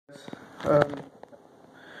Um,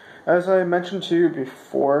 as I mentioned to you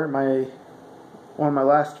before, one of my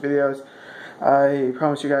last videos, I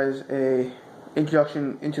promised you guys a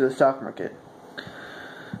introduction into the stock market.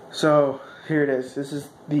 So here it is. This is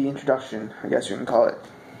the introduction, I guess you can call it.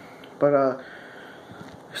 But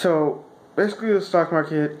so basically, the stock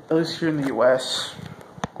market, at least here in the U.S.,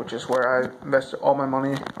 which is where I invested all my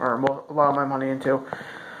money, or a lot of my money into,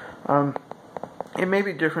 it may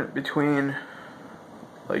be different between,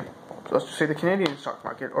 like, let's just say the Canadian stock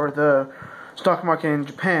market, or the stock market in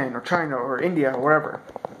Japan, or China, or India, or wherever.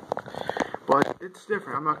 But it's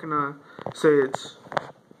different. I'm not gonna say it's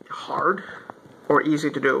hard or easy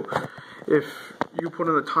to do. If you put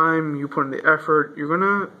in the time, you put in the effort, you're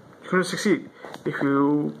gonna succeed.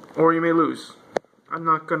 Or you may lose.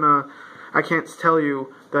 I can't tell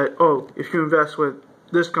you that, oh, if you invest with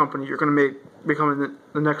this company, you're gonna become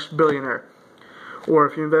the next billionaire. Or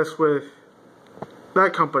if you invest with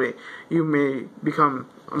that company, you may become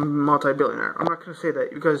a multi-billionaire. I'm not going to say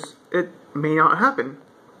that because it may not happen.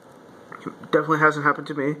 It definitely hasn't happened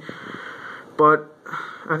to me. But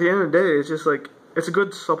at the end of the day, it's just like, it's a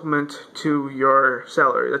good supplement to your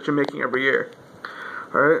salary that you're making every year.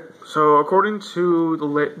 Alright, so according to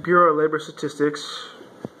the Bureau of Labor Statistics,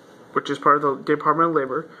 which is part of the Department of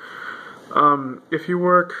Labor, if you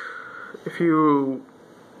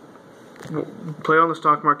play on the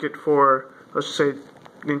stock market for, let's just say,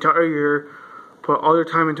 the entire year, put all your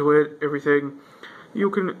time into it, everything,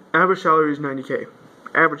 average salary is $90K.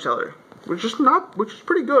 Average salary. Which is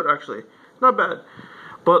pretty good, actually. Not bad.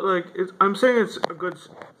 But, like, I'm saying it's a good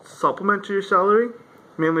supplement to your salary,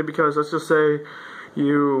 mainly because, let's just say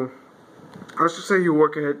you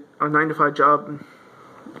work at a 9-to-5 job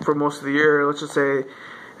for most of the year, let's just say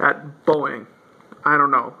at Boeing. I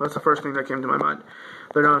don't know. That's the first thing that came to my mind.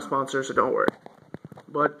 They're not a sponsor, so don't worry.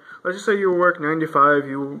 But let's just say you work 9 to 5,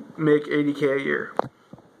 you make $80K a year.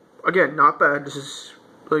 Again, not bad. This is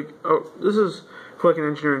for like an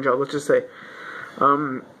engineering job, let's just say.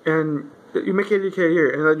 And you make $80K a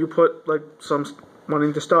year, and then you put like some money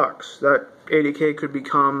into stocks. That $80K could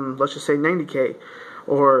become, let's just say, $90K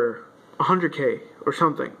or $100K or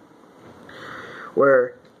something.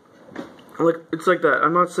 Where, like, it's like that.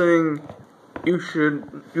 I'm not saying you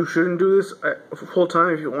shouldn't do this full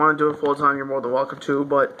time. If you want to do it full time, you're more than welcome to,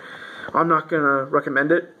 but I'm not gonna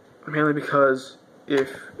recommend it, mainly because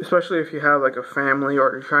especially if you have like a family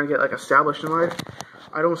or you're trying to get like established in life,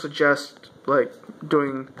 I don't suggest like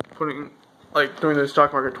doing the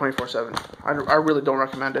stock market 24/7. I really don't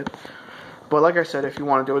recommend it. But like I said, if you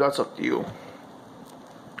want to do it, that's up to you.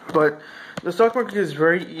 But the stock market is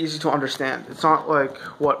very easy to understand. It's not like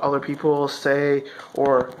what other people say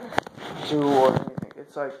or do or anything.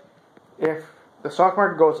 It's like, if the stock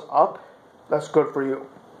market goes up, that's good for you.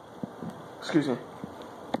 Excuse me.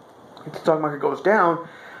 If the stock market goes down,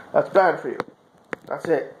 that's bad for you. That's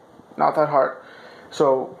it. Not that hard.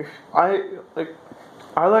 So I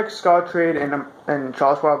like Scottrade and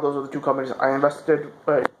Charles Schwab. Those are the two companies I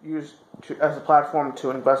used as a platform to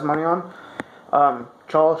invest money on.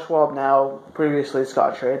 Charles Schwab now, previously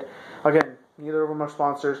Scottrade. Again, neither of them are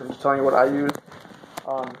sponsors. I'm just telling you what I use.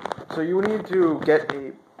 So you need to get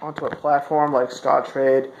onto a platform like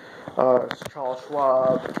Scottrade, Charles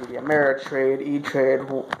Schwab, TD Ameritrade, E-Trade,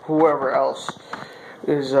 whoever else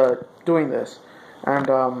is doing this, and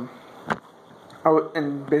I would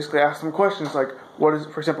basically ask them questions like, what is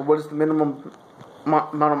the minimum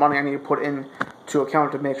amount of money I need to put in to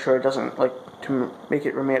account to make sure it doesn't, like, to make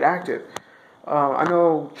it remain active. I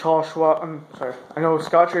know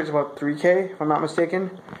Scottrade is about $3K, if I'm not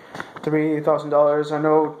mistaken,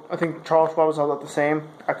 $3,000. I think Charles Schwab is about the same.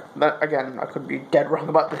 I could be dead wrong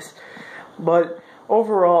about this, but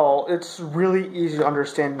overall, it's really easy to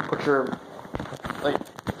understand and put your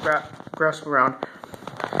grasp around.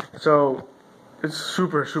 So it's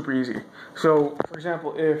super easy. So, for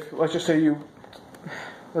example, if let's just say you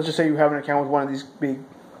have an account with one of these big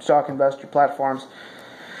stock investor platforms.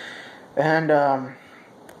 And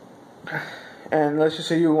let's just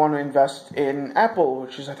say you want to invest in Apple,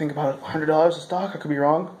 which is, I think, about $100 a stock. I could be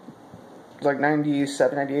wrong. It's like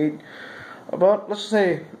 97, 98. But let's just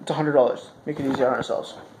say it's $100. Make it easy on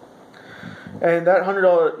ourselves. And that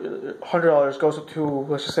 $100 goes up to,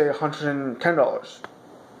 let's just say, $110.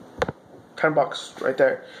 $10 right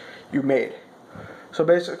there you made. So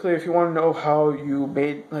basically, if you want to know how you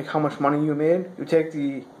made, like how much money you made, you take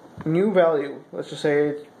the new value. Let's just say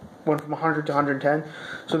it went from 100 to 110.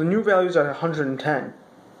 So the new value is at 110.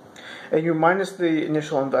 And you minus the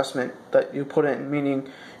initial investment that you put in, meaning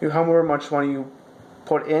however much money you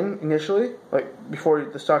put in initially, like before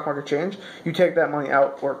the stock market change, you take that money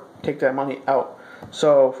out, or take that money out.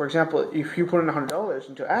 So, for example, if you put in $100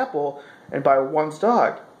 into Apple and buy one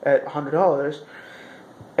stock at $100,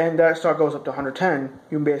 and that stock goes up to 110,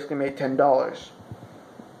 you basically make $10.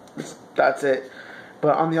 That's it.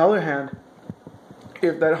 But on the other hand,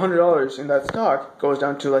 if that $100 in that stock goes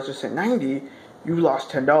down to, let's just say, 90, you lost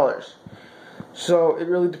 $10. So it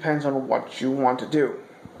really depends on what you want to do.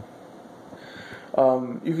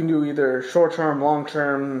 You can do either short-term,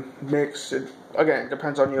 long-term, mix. Again, it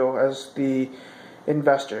depends on you as the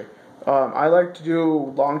investor. I like to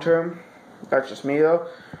do long-term. That's just me, though.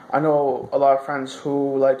 I know a lot of friends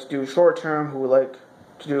who like to do short-term,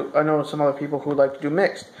 I know some other people who like to do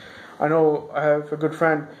mixed. I have a good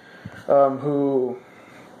friend who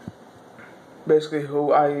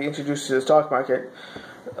I introduced to the stock market.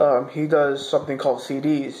 He does something called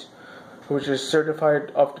CDs, which is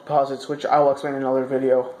certified of deposits, which I will explain in another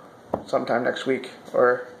video sometime next week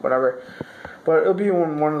or whatever. But it'll be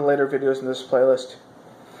one of the later videos in this playlist.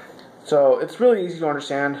 So it's really easy to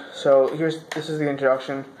understand. So this is the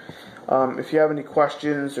introduction. If you have any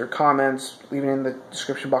questions or comments, leave it in the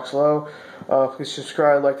description box below. Please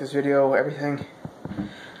subscribe, like this video, everything.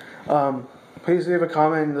 Please leave a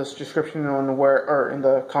comment in the description or in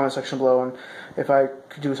the comment section below, and if I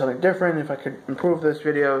could do something different, if I could improve this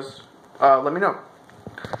videos, let me know.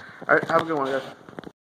 Alright, have a good one, guys.